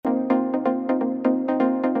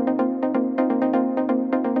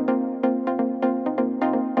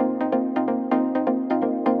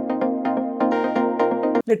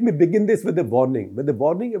Let me begin this with a warning,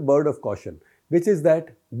 a word of caution, which is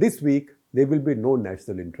that this week there will be no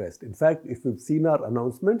national interest. In fact, if you've seen our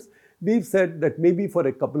announcements, we've said that maybe for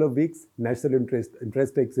a couple of weeks, national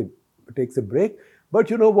interest takes a break. But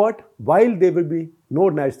you know what? While there will be no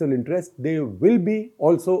national interest, there will be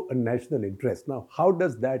also a national interest. Now, how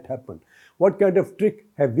does that happen? What kind of trick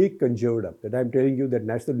have we conjured up that I'm telling you that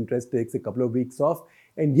national interest takes a couple of weeks off,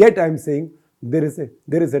 and yet I'm saying there is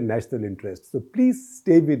a national interest. So please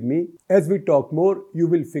stay with me. As we talk more, you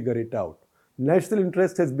will figure it out. National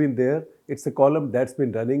interest has been there. It's a column that's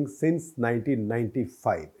been running since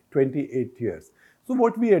 1995, 28 years. So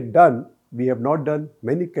what we had done, we have not done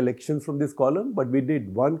many collections from this column, but we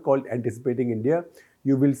did one called Anticipating India.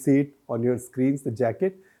 You will see it on your screens, the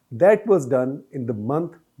jacket. That was done in the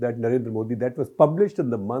month that Narendra Modi, that was published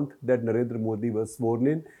in the month that Narendra Modi was sworn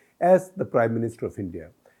in as the Prime Minister of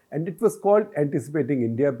India. And it was called Anticipating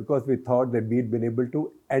India because we thought that we had been able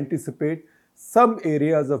to anticipate some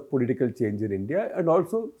areas of political change in India and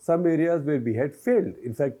also some areas where we had failed.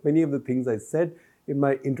 In fact, many of the things I said in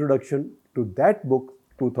my introduction to that book,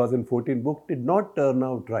 2014 book, did not turn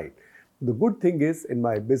out right. The good thing is in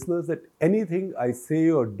my business that anything I say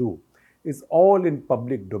or do is all in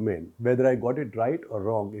public domain. Whether I got it right or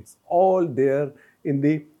wrong, it's all there in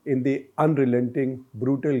the unrelenting,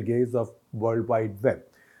 brutal gaze of World Wide Web.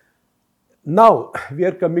 Now, we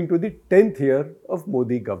are coming to the 10th year of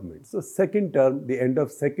Modi government. So second term, the end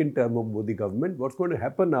of second term of Modi government, what's going to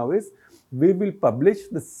happen now is we will publish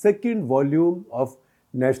the second volume of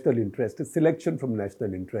national interest, a selection from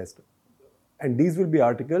national interest. And these will be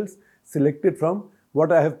articles selected from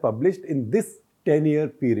what I have published in this 10-year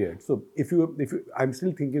period. So if you, I'm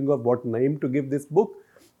still thinking of what name to give this book.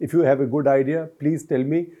 If you have a good idea, please tell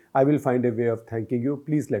me. I will find a way of thanking you.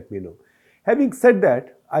 Please let me know. Having said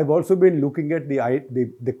that, I've also been looking at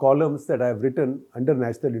the columns that I've written under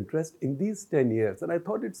national interest in these 10 years. And I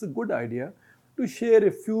thought it's a good idea to share a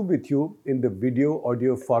few with you in the video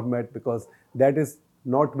audio format because that is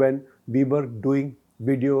not when we were doing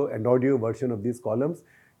video and audio version of these columns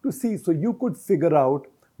to see. So you could figure out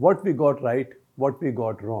what we got right, what we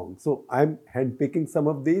got wrong. So I'm handpicking some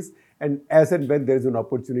of these, and as and when there is an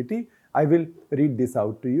opportunity, I will read this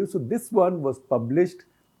out to you. So this one was published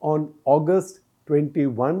on August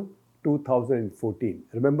 21, 2014.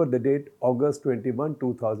 Remember the date, August 21,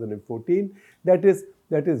 2014. That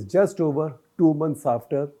is just over 2 months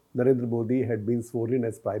after Narendra Modi had been sworn in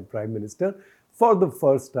as Prime Minister for the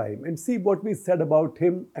first time. And see what we said about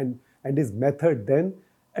him and his method then,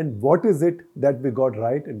 and what is it that we got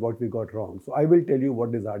right and what we got wrong. So I will tell you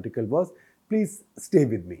what this article was. Please stay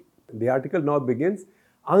with me. The article now begins.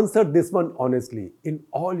 Answer this one honestly. In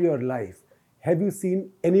all your life, have you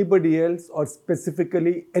seen anybody else or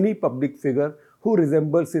specifically any public figure who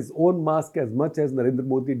resembles his own mask as much as Narendra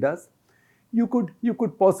Modi does? You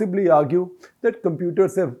could possibly argue that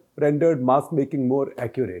computers have rendered mask making more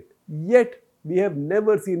accurate. Yet, we have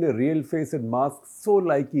never seen a real face and mask so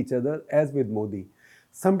like each other as with Modi.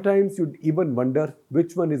 Sometimes you'd even wonder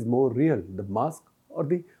which one is more real, the mask or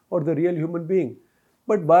the real human being.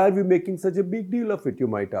 But why are we making such a big deal of it, you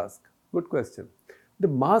might ask? Good question. The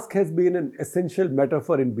mask has been an essential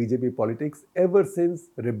metaphor in BJP politics ever since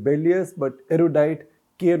rebellious but erudite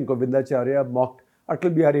K.N. Govindacharya mocked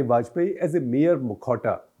Atal Bihari Vajpayee as a mere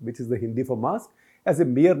mukhota, which is the Hindi for mask, as a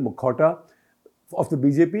mere mukhota of the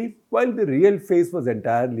BJP, while the real face was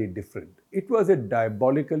entirely different. It was a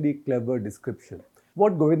diabolically clever description.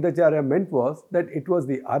 What Govindacharya meant was that it was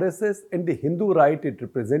the RSS and the Hindu right it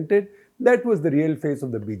represented that was the real face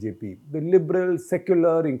of the BJP. The liberal,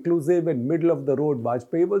 secular, inclusive and middle-of-the-road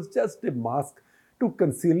Vajpayee was just a mask to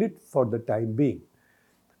conceal it for the time being.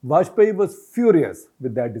 Vajpayee was furious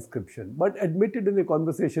with that description, but admitted in a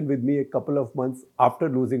conversation with me a couple of months after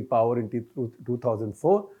losing power in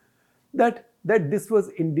 2004 that this was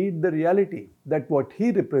indeed the reality, that what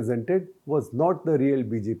he represented was not the real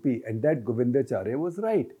BJP and that Govindacharya was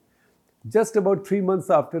right. Just about 3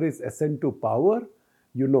 months after his ascent to power,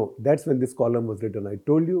 that's when this column was written. I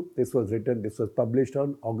told you this was published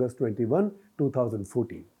on August 21,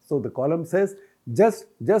 2014. So the column says,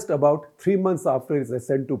 just about 3 months after his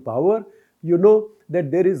ascent to power,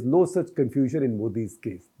 that there is no such confusion in Modi's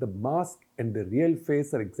case. The mask and the real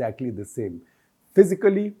face are exactly the same,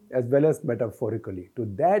 physically as well as metaphorically. To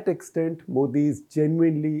that extent, Modi is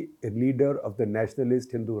genuinely a leader of the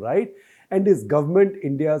nationalist Hindu right and his government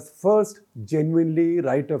India's first genuinely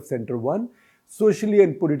right of center one, socially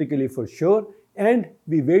and politically for sure, and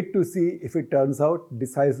we wait to see if it turns out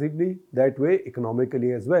decisively that way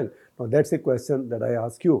economically as well. Now that's a question that I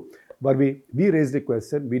ask you. But we raised a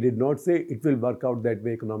question. We did not say it will work out that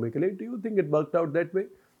way economically. Do you think it worked out that way?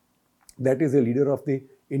 That is a leader of the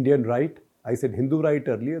Indian right. I said Hindu right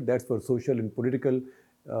earlier, that's for social and political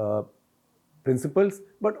uh, principles,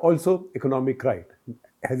 but also economic right.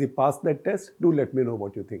 Has he passed that test? Do let me know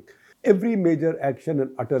what you think. Every major action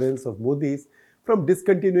and utterance of Modi's, from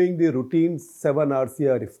discontinuing the routine 7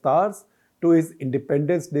 RCR iftars to his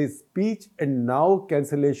Independence Day speech and now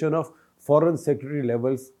cancellation of foreign secretary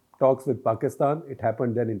levels talks with Pakistan, it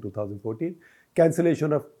happened then in 2014,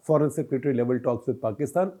 cancellation of foreign secretary level talks with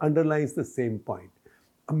Pakistan underlines the same point.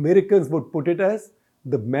 Americans would put it as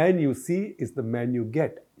the man you see is the man you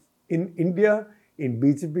get. In India, in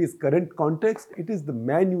BJP's current context, it is the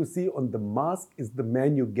man you see on the mask is the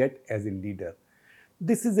man you get as a leader.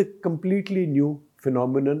 This is a completely new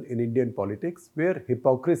phenomenon in Indian politics where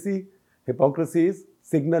hypocrisy is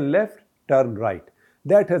signal left, turn right.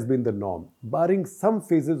 That has been the norm. Barring some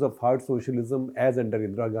phases of hard socialism as under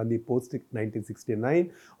Indira Gandhi post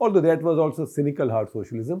 1969, although that was also cynical hard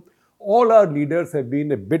socialism, all our leaders have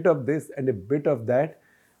been a bit of this and a bit of that,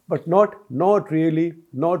 but not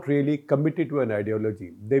really committed to an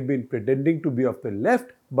ideology. They've been pretending to be of the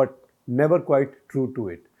left, but never quite true to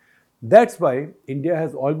it. That's why India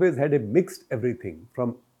has always had a mixed everything,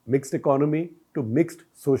 from mixed economy to mixed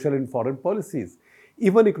social and foreign policies.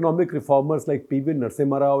 Even economic reformers like P.V.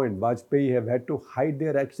 Narasimha Rao and Vajpayee have had to hide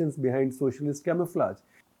their actions behind socialist camouflage.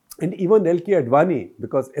 And even L.K. Advani,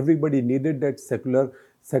 because everybody needed that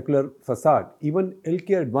secular facade, even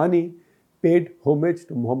L.K. Advani paid homage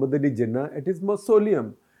to Muhammad Ali Jinnah at his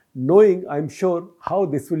mausoleum, knowing, I'm sure, how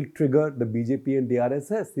this will trigger the BJP and the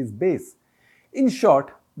RSS, his base. In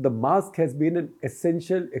short, the mask has been an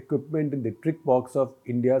essential equipment in the trick box of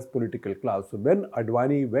India's political class. So when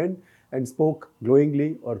Advani went and spoke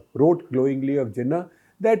glowingly or wrote glowingly of Jinnah,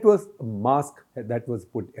 that was a mask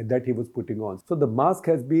that he was putting on. So the mask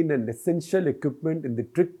has been an essential equipment in the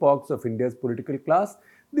trick box of India's political class.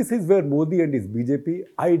 This is where Modi and his BJP,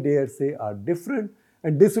 I dare say, are different,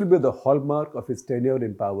 and this will be the hallmark of his tenure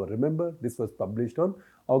in power. Remember, this was published on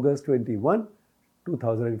August 21,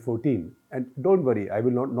 2014. And don't worry, I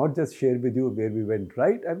will not just share with you where we went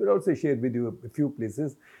right, I will also share with you a few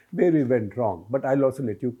places where we went wrong, but I'll also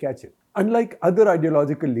let you catch it. Unlike other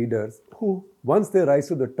ideological leaders who, once they rise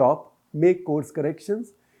to the top, make course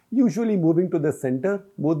corrections, usually moving to the center,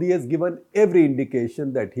 Modi has given every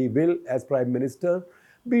indication that he will, as Prime Minister,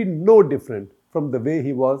 be no different from the way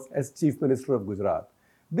he was as Chief Minister of Gujarat.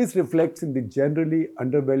 This reflects in the generally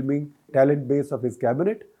underwhelming talent base of his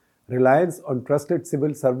cabinet, reliance on trusted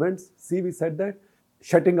civil servants, see we said that,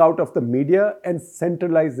 shutting out of the media and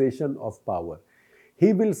centralization of power.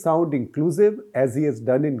 He will sound inclusive as he has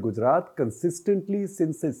done in Gujarat consistently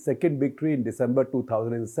since his second victory in December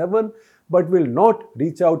 2007, but will not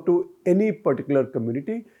reach out to any particular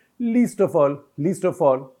community, least of all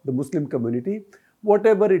the Muslim community,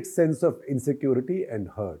 whatever its sense of insecurity and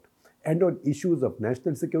hurt. And on issues of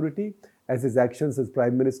national security, as his actions as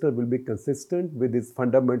Prime Minister will be consistent with his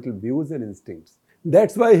fundamental views and instincts.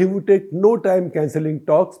 That's why he would take no time cancelling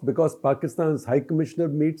talks, because Pakistan's High Commissioner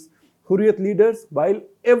meets Hurriyat leaders, while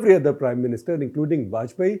every other Prime Minister, including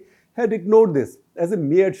Vajpayee, had ignored this as a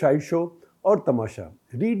mere sideshow or tamasha.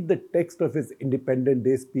 Read the text of his Independence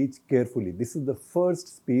Day speech carefully. This is the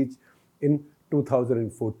first speech in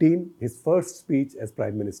 2014, his first speech as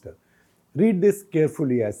Prime Minister. Read this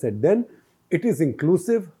carefully, I said then. It is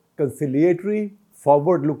inclusive, conciliatory,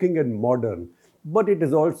 forward-looking and modern, but it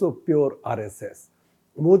is also pure RSS.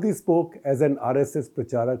 Modi spoke as an RSS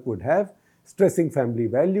pracharak would have, stressing family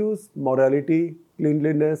values, morality,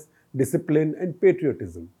 cleanliness, discipline and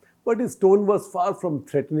patriotism. But his tone was far from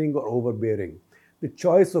threatening or overbearing. The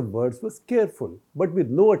choice of words was careful, but with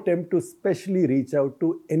no attempt to specially reach out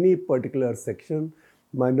to any particular section,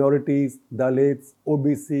 minorities, Dalits,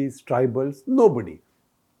 OBCs, tribals, nobody.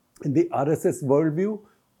 In the RSS worldview,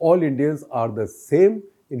 all Indians are the same.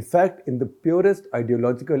 In fact, in the purest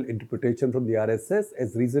ideological interpretation from the RSS,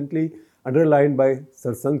 as recently underlined by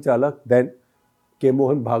Sarsang Chalak, then K.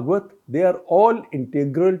 Mohan Bhagwat, they are all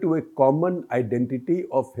integral to a common identity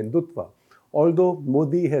of Hindutva. Although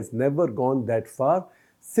Modi has never gone that far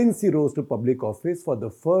since he rose to public office for the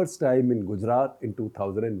first time in Gujarat in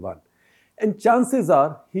 2001. And chances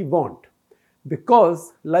are he won't.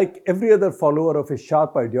 Because, like every other follower of a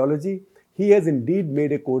sharp ideology, he has indeed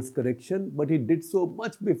made a course correction, but he did so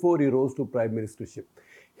much before he rose to prime ministership.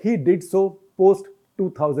 He did so post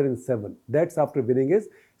 2007. That's after winning his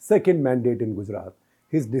second mandate in Gujarat.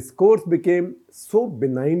 His discourse became so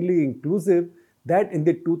benignly inclusive that in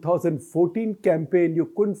the 2014 campaign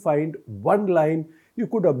you couldn't find one line you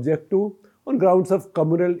could object to on grounds of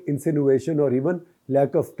communal insinuation or even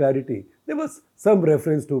lack of clarity. There was some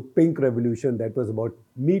reference to pink revolution that was about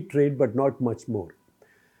meat trade but not much more.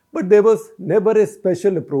 But there was never a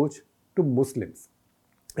special approach to Muslims.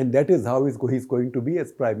 And that is how he's going to be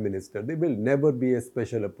as Prime Minister. There will never be a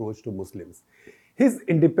special approach to Muslims. His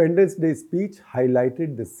Independence Day speech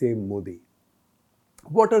highlighted the same Modi.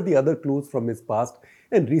 What are the other clues from his past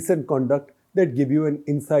and recent conduct that give you an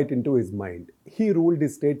insight into his mind? He ruled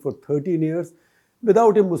his state for 13 years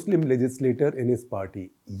without a Muslim legislator in his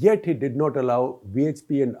party. Yet he did not allow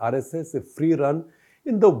VHP and RSS a free run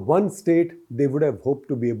in the one state they would have hoped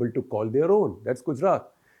to be able to call their own. That's Gujarat.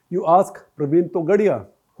 You ask Praveen Togadia,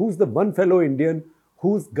 who's the one fellow Indian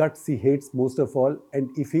whose guts he hates most of all,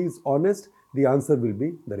 and if he is honest, the answer will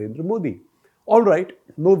be Narendra Modi. All right,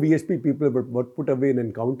 no VHP people were put away in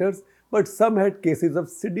encounters, but some had cases of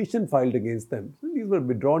sedition filed against them. So these were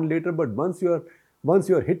withdrawn later, but once you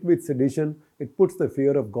are hit with sedition, it puts the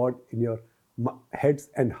fear of God in your heads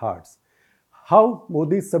and hearts. How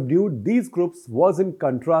Modi subdued these groups was in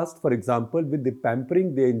contrast, for example, with the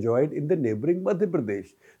pampering they enjoyed in the neighboring Madhya Pradesh,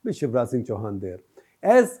 with Shivraj Singh Chauhan there.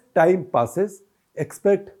 As time passes,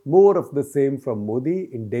 expect more of the same from Modi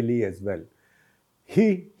in Delhi as well.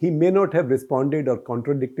 He may not have responded or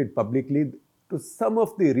contradicted publicly to some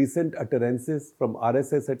of the recent utterances from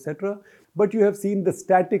RSS, etc., but you have seen the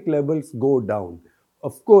static levels go down.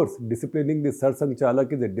 Of course, disciplining the Sarsang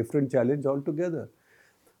Chalak is a different challenge altogether.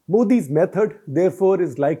 Modi's method, therefore,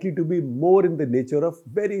 is likely to be more in the nature of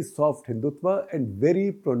very soft Hindutva and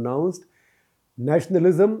very pronounced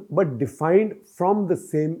nationalism, but defined from the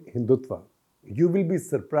same Hindutva. You will be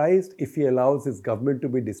surprised if he allows his government to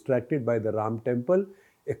be distracted by the Ram temple,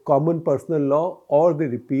 a common personal law, or the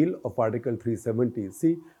repeal of Article 370.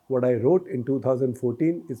 See, what I wrote in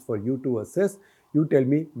 2014 is for you to assess. You tell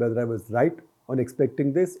me whether I was right on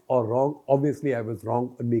expecting this or wrong. Obviously, I was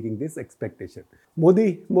wrong on making this expectation.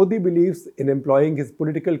 Modi believes in employing his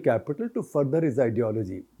political capital to further his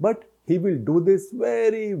ideology, but he will do this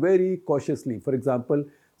very, very cautiously. For example,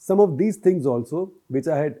 some of these things also, which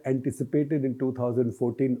I had anticipated in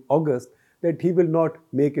 2014 August, that he will not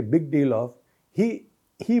make a big deal of, he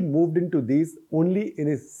moved into these only in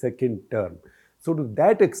his second term. So to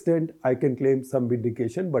that extent, I can claim some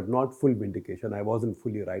vindication, but not full vindication. I wasn't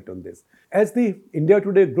fully right on this. As the India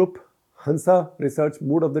Today group Hansa Research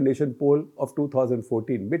Mood of the Nation poll of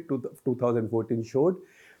 2014, mid 2014 showed,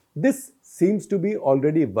 this seems to be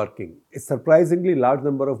already working. A surprisingly large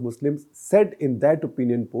number of Muslims said in that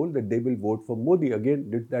opinion poll that they will vote for Modi. Again,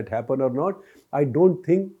 did that happen or not? I don't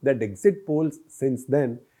think that exit polls since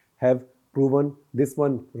then have proven this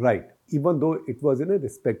one right, even though it was in a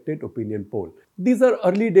respected opinion poll. These are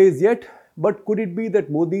early days yet, but could it be that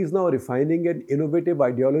Modi is now refining an innovative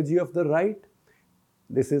ideology of the right?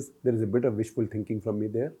 There is a bit of wishful thinking from me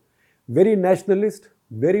there. Very nationalist,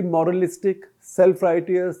 very moralistic,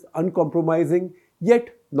 self-righteous, uncompromising, yet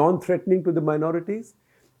non-threatening to the minorities.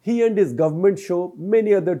 He and his government show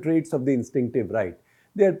many other traits of the instinctive right.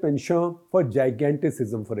 Their penchant for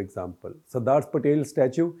giganticism, for example. Sardar Patel's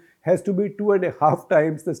statue has to be 2.5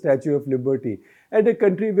 times the Statue of Liberty. And a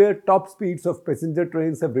country where top speeds of passenger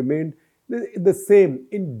trains have remained the same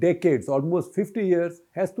in decades, almost 50 years,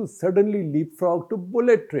 has to suddenly leapfrog to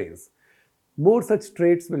bullet trains. More such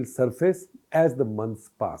traits will surface as the months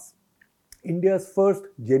pass. India's first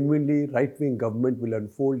genuinely right-wing government will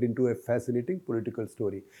unfold into a fascinating political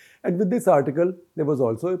story. And with this article, there was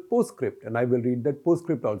also a postscript, and I will read that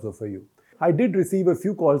postscript also for you. I did receive a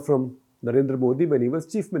few calls from Narendra Modi when he was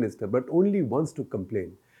Chief Minister, but only once to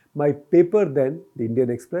complain. My paper then, the Indian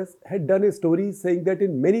Express, had done a story saying that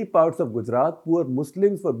in many parts of Gujarat, poor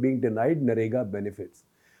Muslims were being denied Narega benefits.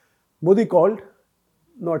 Modi called,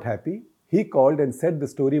 not happy. He called and said the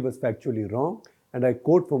story was factually wrong, and I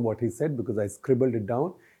quote from what he said because I scribbled it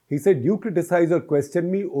down. He said, "You criticize or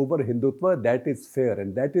question me over Hindutva, that is fair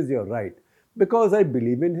and that is your right. Because I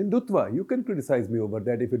believe in Hindutva, you can criticize me over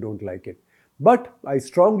that if you don't like it. But I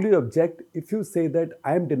strongly object if you say that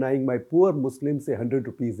I am denying my poor Muslims 100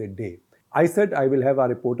 rupees a day." I said I will have our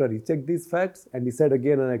reporter recheck these facts, and he said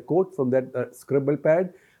again, and I quote from that scribble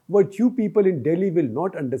pad, "What you people in Delhi will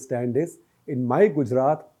not understand is, in my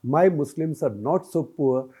Gujarat, my Muslims are not so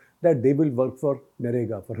poor that they will work for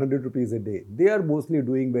Narega for 100 rupees a day. They are mostly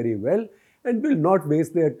doing very well and will not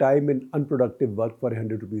waste their time in unproductive work for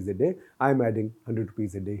 100 rupees a day." I am adding 100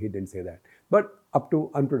 rupees a day, he didn't say that. But up to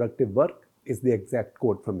unproductive work is the exact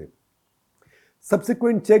quote from him.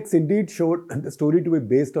 Subsequent checks indeed showed the story to be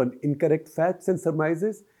based on incorrect facts and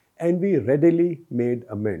surmises, and we readily made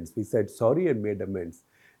amends. We said sorry and made amends.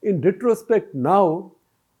 In retrospect now,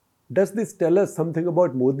 does this tell us something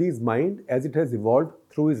about Modi's mind as it has evolved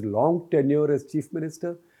through his long tenure as Chief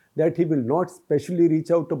Minister? that he will not specially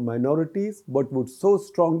reach out to minorities but would so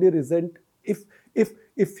strongly resent if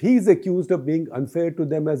if he is accused of being unfair to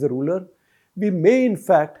them as a ruler. We may in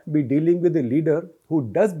fact be dealing with a leader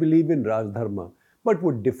who does believe in Raj Dharma but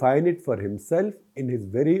would define it for himself in his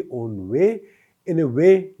very own way, in a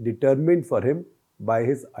way determined for him by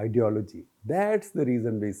his ideology. That's the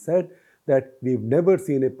reason we said that we've never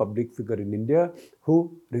seen a public figure in India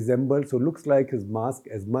who resembles, who looks like his mask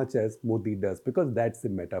as much as Modi does, because that's the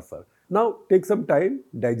metaphor. Now, take some time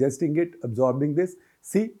digesting it, absorbing this,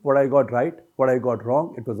 see what I got right, what I got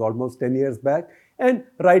wrong. It was almost 10 years back. And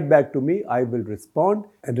write back to me. I will respond.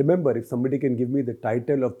 And remember, if somebody can give me the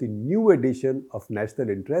title of the new edition of National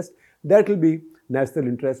Interest, that will be National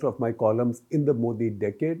Interest of my columns in the Modi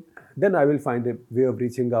decade. Then I will find a way of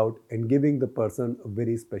reaching out and giving the person a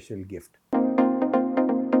very special gift.